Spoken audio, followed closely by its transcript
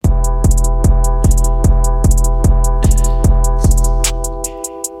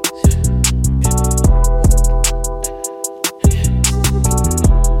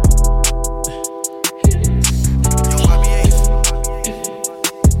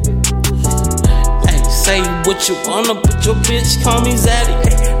say what you wanna, but your bitch call me Zaddy.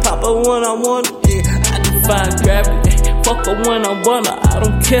 Pop her when I want it, I defy gravity. Fuck her when I wanna, I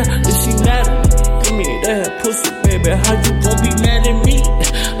don't care if she mad at me. Give me that pussy, baby, how you gon' be mad at me?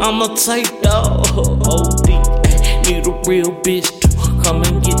 I'm a tight dog, OD. Need a real bitch to come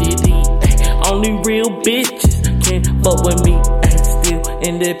and get it in. Only real bitches can fuck with me. Still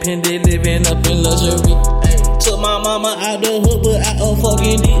independent, living up in luxury. Took my mama out the hood, but I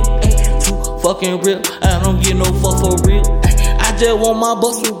fucking did. Too fucking real, I don't get no fuck for real. I just want my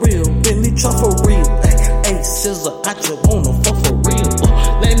bus for real, Bentley truck for real. Scissor, I just wanna fuck for real.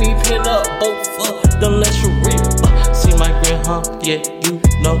 Let me pin up both them less for real. See my grand, yeah, you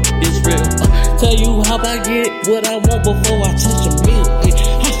know it's real. Tell you how I get what I want before I touch a meal.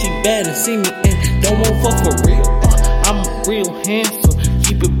 How she bad and see me and don't want fuck for real. I'm real handsome,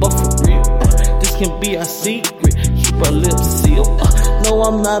 keep it buff for real. This can be our secret, keep our lips sealed. No,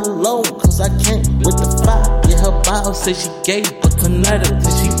 I'm not alone, cause I came with the fire. Yeah, her bio say she gay, but tonight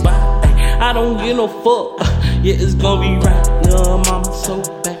until she buy. I don't give no fuck, yeah, it's gonna be right. Lil' mama so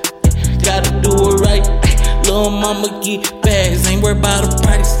bad, gotta do it right. Lil' mama get bags, ain't worried about the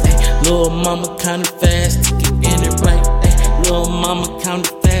price. Lil' mama counting fast to get in it right. Lil' mama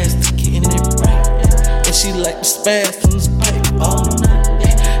counting fast to get in it right. And she like the spaz from this pipe all night.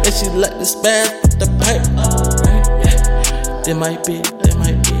 And she like the spaz with the pipe all right. That might be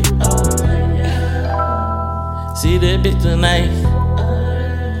alright. See that bitch tonight.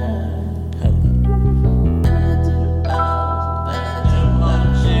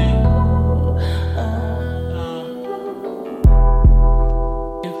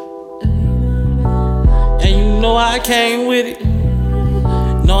 No, I came with it.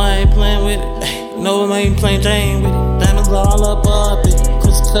 No, I ain't playing with it. No, I ain't playing Jane with it. Diamonds all up it.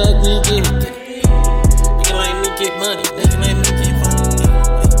 Cause we get it.